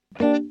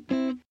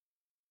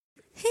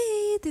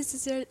this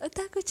is your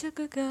Otaku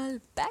Choco Girl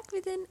back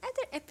with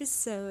another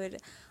episode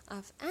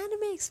of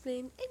Anime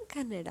Explained in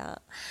Kannada.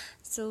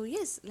 So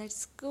yes,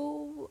 let's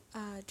go.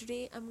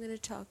 Today I'm gonna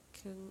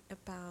talking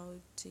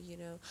about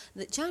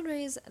the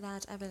genres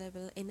that are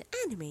available in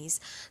animes.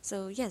 So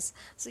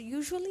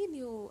usually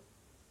ನೀವು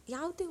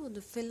ಯಾವುದೇ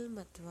ಒಂದು film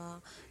ಅಥವಾ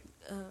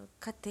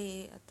ಕತೆ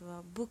ಅಥವಾ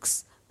books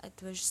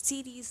ಅಥವಾ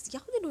series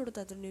ಯಾವುದೇ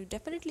ನೋಡೋದಾದ್ರೂ ನೀವು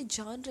definitely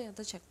ಜಾನ್ರೆ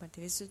ಅಂತ ಚೆಕ್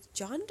ಮಾಡ್ತೀವಿ. So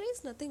genre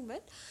is nothing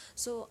but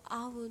so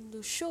ಆ ಒಂದು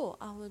ಶೋ,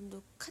 ಆ ಒಂದು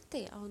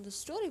ಕತೆ, ಆ ಒಂದು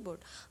ಸ್ಟೋರಿ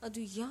ಬೋರ್ಡ್ ಅದು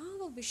ಯಾವ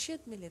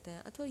ವಿಷಯದ ಮೇಲಿದೆ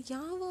ಅಥವಾ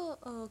ಯಾವ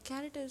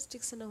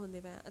ಕ್ಯಾರೆಕ್ಟರಿಸ್ಟಿಕ್ಸನ್ನು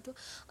ಹೊಂದಿವೆ ಅಥವಾ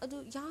ಅದು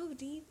ಯಾವ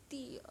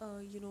ರೀತಿ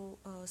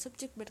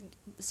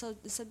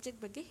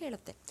ಸಬ್ಜೆಕ್ಟ್ ಬಗ್ಗೆ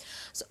ಹೇಳುತ್ತೆ.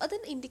 ಸೊ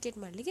ಅದನ್ನು ಇಂಡಿಕೇಟ್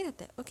ಮಾಡಲಿಕ್ಕೆ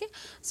ಇರುತ್ತೆ. ಓಕೆ,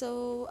 ಸೊ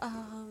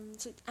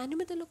ಸೊ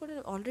ಆ್ಯನಿಮೆದಲ್ಲೂ ಕೂಡ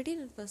ಆಲ್ರೆಡಿ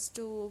ನಾನು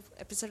ಫಸ್ಟು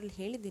ಎಪಿಸೋಡಲ್ಲಿ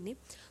ಹೇಳಿದ್ದೀನಿ.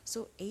 ಸೊ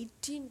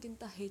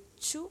 18ಗಿಂತ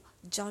ಹೆಚ್ಚು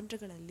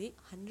ಜಾನ್ರ್ಗಳಲ್ಲಿ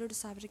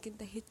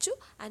 100,000ಕ್ಕಿಂತ ಹೆಚ್ಚು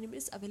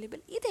ಆ್ಯನಿಮೇಸ್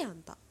ಅವೈಲೇಬಲ್ ಇದೆ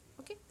ಅಂತ.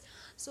 ಓಕೆ,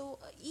 ಸೊ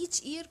ಈಚ್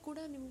ಇಯರ್ ಕೂಡ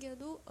ನಿಮಗೆ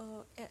ಅದು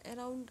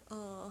ಅರೌಂಡ್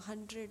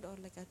 100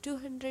 ಆರ್ ಲೈಕ್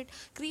 200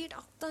 ಕ್ರಿಯೇಟ್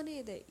ಆಗ್ತಾನೇ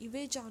ಇದೆ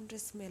ಇವೇ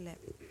ಜಾನ್ರಸ್ ಮೇಲೆ.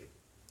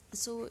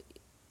 ಸೊ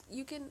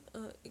ಯು ಕ್ಯಾನ್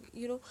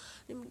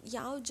ನಿಮ್ಗೆ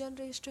ಯಾವ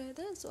ಜಾನ್ರ ಇಷ್ಟ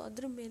ಇದೆ ಸೊ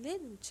ಅದ್ರ ಮೇಲೆ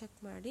ನೀವು ಚೆಕ್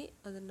ಮಾಡಿ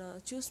ಅದನ್ನು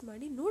ಚೂಸ್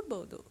ಮಾಡಿ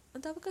ನೋಡ್ಬೋದು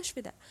ಅಂತ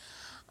ಅವಕಾಶವಿದೆ.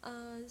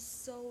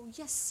 So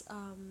yes,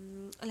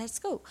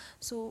 let's go.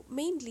 So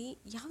mainly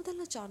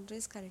ಯಾವುದೆಲ್ಲ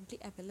ಜಾನ್ರೇಸ್ ಕರೆಂಟ್ಲಿ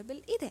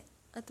ಅವೈಲಬಲ್ ಇದೆ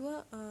ಅಥವಾ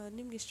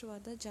ನಿಮ್ಗೆ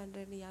ಇಷ್ಟವಾದ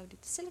ಜಾನ್ರನ್ನ ಯಾವ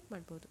ರೀತಿ ಸೆಲೆಕ್ಟ್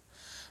ಮಾಡ್ಬೋದು.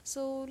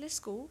 So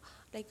let's go.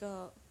 Like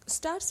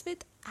starts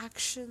with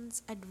actions,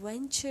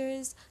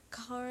 adventures,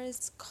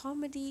 cars,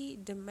 comedy,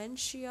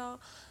 dementia,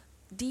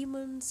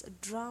 demons,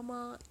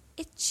 drama,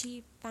 ecchi,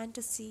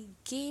 fantasy,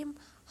 game,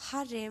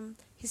 harem,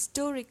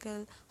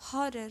 historical,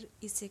 horror,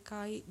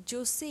 isekai,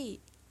 josei,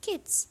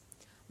 kids,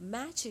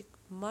 magic,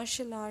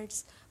 martial arts,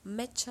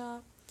 mecha,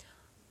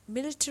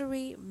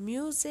 military,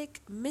 music,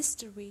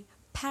 mystery,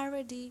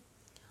 parody,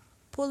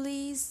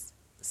 police,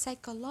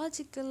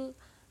 psychological,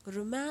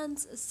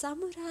 romance,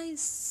 samurai,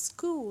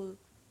 school,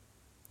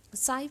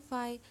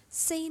 sci-fi,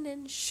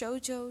 seinen,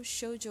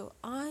 shoujo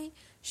ai,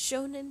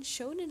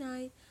 shonen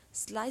ai,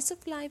 slice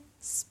of life,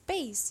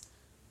 space,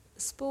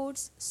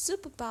 sports,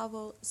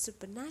 superpower,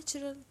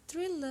 supernatural,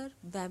 thriller,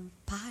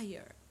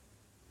 vampire.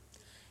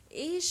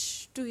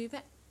 ಇಷ್ಟು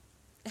ಇವೆ.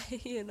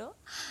 YONO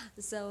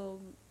so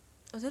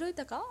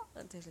ಅದರೋಯ್ತಕ್ಕ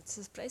ಅಂತ ಹೇಳಿ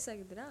surprise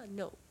ಆಗಿದ್ದೀರಾ?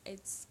 No,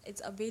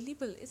 it's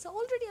available. It's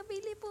already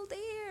available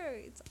there.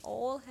 It's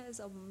all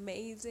has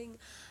amazing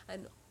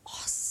and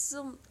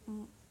awesome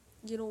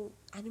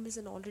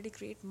animation already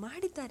create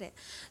ಮಾಡಿದ್ದಾರೆ.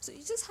 So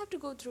you just have to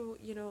go through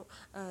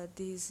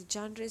these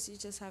genres. You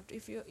just have to,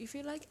 if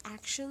you like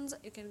actions,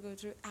 you can go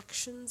through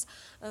actions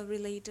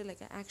related,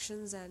 like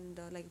actions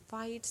and like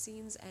fight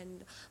scenes, and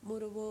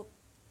moreover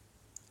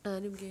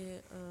ನಿಮಗೆ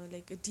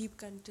like deep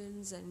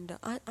contents and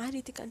ಆ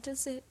ರೀತಿ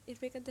contents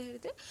ಇರಬೇಕಂತ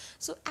ಹೇಳಿದರೆ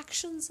so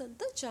actions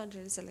ಅಂತ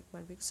ಜಾನ್ರಲ್ಲಿ select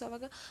ಮಾಡಬೇಕು. So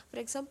ಅವಾಗ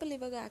for example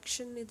ಇವಾಗ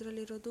ಆ್ಯಕ್ಷನ್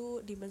ಇದರಲ್ಲಿರೋದು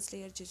Demon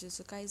Slayer,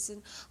 Jujutsu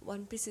Kaisen,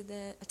 One Piece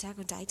ಇದೆ, ಅಟ್ಯಾಕ್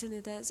ಆನ್ ಟೈಟನ್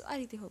ಇದೆ. ಸೊ ಆ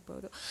ರೀತಿ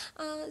ಹೋಗ್ಬೋದು.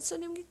 ಸೊ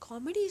ನಿಮಗೆ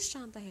ಕಾಮಿಡಿ ಇಷ್ಟ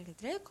ಅಂತ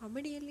ಹೇಳಿದರೆ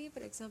ಕಾಮಿಡಿಯಲ್ಲಿ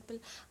for example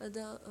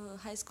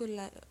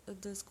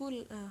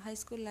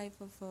high school life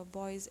of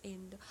boys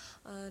and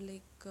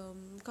like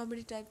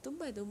comedy type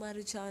ತುಂಬ ಇದು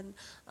ಮಾರುಜಾನ್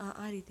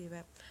ಆ ರೀತಿ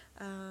ಇವೆ,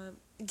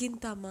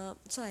 ಗಿಂತಮ್ಮ.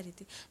 ಸೊ ಆ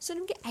ರೀತಿ. ಸೊ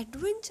ನಿಮಗೆ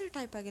ಅಡ್ವೆಂಚರ್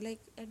ಟೈಪ್ ಆಗಿ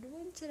ಲೈಕ್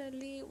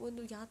ಅಡ್ವೆಂಚರಲ್ಲಿ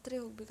ಒಂದು ಯಾತ್ರೆ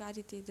ಹೋಗ್ಬೇಕು ಆ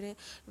ರೀತಿ ಇದ್ದರೆ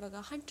ಇವಾಗ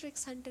ಹಂಟ್ರ್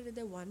ಎಕ್ಸ್ ಹಂಟರ್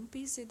ಇದೆ, ಒನ್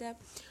ಪೀಸ್ ಇದೆ.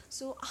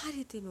 ಸೊ ಆ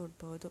ರೀತಿ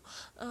ನೋಡ್ಬೋದು.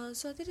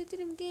 ಸೊ ಅದೇ ರೀತಿ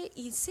ನಿಮಗೆ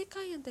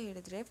ಇಸೆಕಾಯಿ ಅಂತ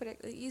ಹೇಳಿದರೆ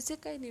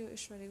ಇಸೆಕಾಯಿ ನೀವು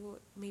ಇಷ್ಟವರೆಗೂ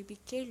ಮೇ ಬಿ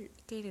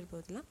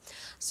ಕೇಳಿರ್ಬೋದಲ್ಲ.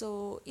 ಸೊ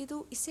ಇದು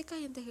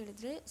ಇಸೆಕಾಯಿ ಅಂತ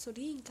ಹೇಳಿದರೆ ಸೊ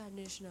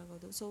ರೀಇನ್ಕಾರ್ನೇಷನ್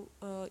ಆಗೋದು. ಸೊ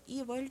ಈ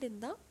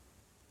ವರ್ಲ್ಡಿಂದ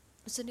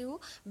ಸೊ ನೀವು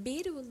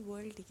ಬೇರೆ ಒಂದು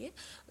ವರ್ಲ್ಡಿಗೆ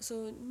ಸೊ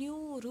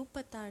ನೀವು ರೂಪ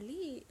ತಾಳಿ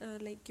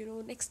ಲೈಕ್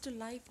ನೆಕ್ಸ್ಟ್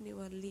ಲೈಫ್ ನೀವು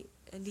ಅಲ್ಲಿ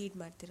ಲೀಡ್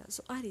ಮಾಡ್ತೀರಾ.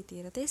 ಸೊ ಆ ರೀತಿ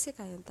ಇರುತ್ತೆ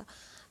ಇಸೆಕಾಯಿ ಅಂತ.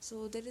 ಸೊ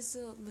ದೆರ್ ಇಸ್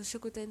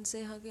ಮುಶುಕು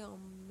ತೆನ್ಸೆ, ಹಾಗೆ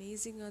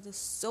ಅಮೇಝಿಂಗ್ ಆದ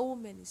so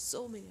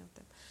many of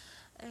them.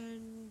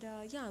 And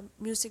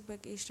music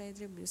ಬಗ್ಗೆ ಇಷ್ಟ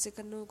ಇದ್ದರೆ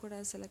ಮ್ಯೂಸಿಕನ್ನು ಕೂಡ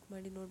ಸೆಲೆಕ್ಟ್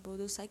ಮಾಡಿ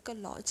ನೋಡ್ಬೋದು.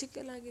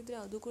 ಸೈಕಲಾಜಿಕಲ್ ಆಗಿದ್ದರೆ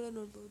ಅದು ಕೂಡ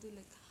ನೋಡ್ಬೋದು.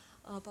 Like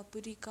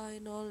ಪಪುರಿಕಾ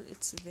and all,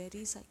 it's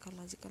very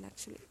psychological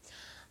actually.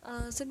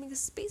 So ನಿಮಗೆ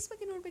ಸ್ಪೇಸ್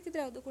ಬಗ್ಗೆ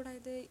ನೋಡಬೇಕಿದ್ರೆ ಅದು ಕೂಡ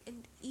ಇದೆ.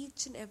 ಆ್ಯಂಡ್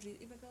ಈಚ್ ಆ್ಯಂಡ್ ಎವ್ರಿ,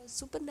 ಇವಾಗ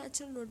ಸೂಪರ್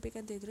ನ್ಯಾಚುರಲ್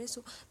ನೋಡಬೇಕಂತ ಇದ್ದರೆ so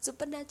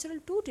super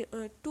natural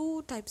two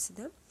types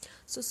ಇದೆ.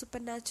 ಸೊ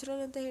ಸೂಪರ್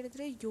ನ್ಯಾಚುರಲ್ ಅಂತ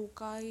ಹೇಳಿದರೆ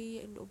ಯೋಕಾಯಿ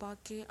ಆ್ಯಂಡ್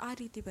ಒಬಾಕೆ ಆ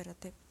ರೀತಿ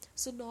ಬರುತ್ತೆ.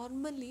 ಸೊ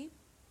ನಾರ್ಮಲಿ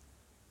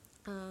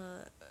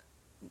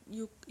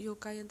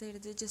ಯೋಕಾಯಿ ಅಂತ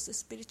ಹೇಳಿದರೆ ಜಸ್ಟ್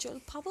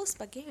ಸ್ಪಿರಿಚುವಲ್ ಪವರ್ಸ್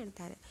ಬಗ್ಗೆ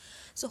ಹೇಳ್ತಾರೆ.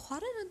 ಸೊ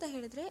ಹಾರರ್ ಅಂತ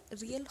ಹೇಳಿದರೆ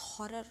ರಿಯಲ್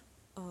ಹಾರರ್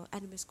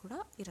animes ಕೂಡ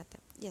ಇರುತ್ತೆ.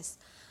 Yes,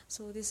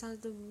 so these are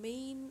the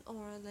main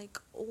or like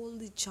all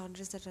the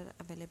genres that are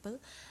available.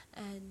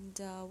 And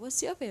what's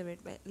your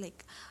favorite?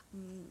 Like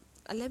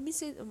let me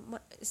say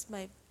it's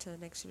my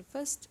turn actually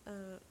first.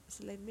 So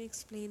let me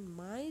explain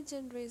my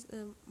genres.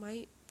 My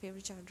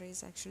favorite genre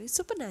is actually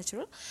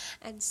supernatural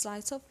and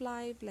slice of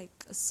life, like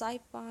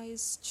sci-fi,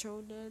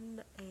 shonen,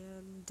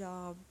 and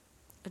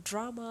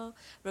drama,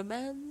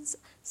 romance.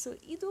 So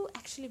idu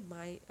actually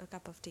my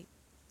cup of tea.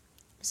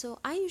 So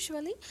I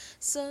usually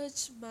search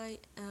my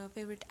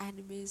favorite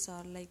animes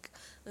or like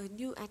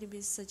new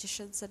animes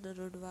suggestions ಅನ್ನು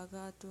ನೋಡುವಾಗ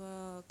ಅಥವಾ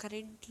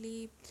currently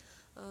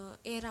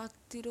air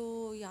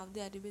ಆಗ್ತಿರೋ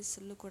ಯಾವುದೇ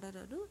ಅನಿಮೀಸಲ್ಲೂ ಕೂಡ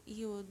ನಾನು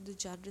ಈ ಒಂದು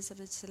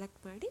ಜಾನ್ರಸನ್ನು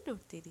select ಮಾಡಿ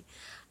ನೋಡ್ತೀನಿ.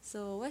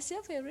 So what's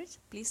your favourite?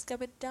 Please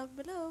comment down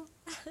below.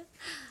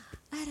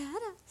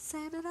 ಅರಾರ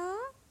ಸ್ಯಾನರಾ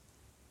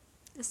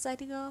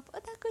signing off.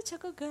 Otaku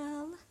Choco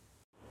Girl.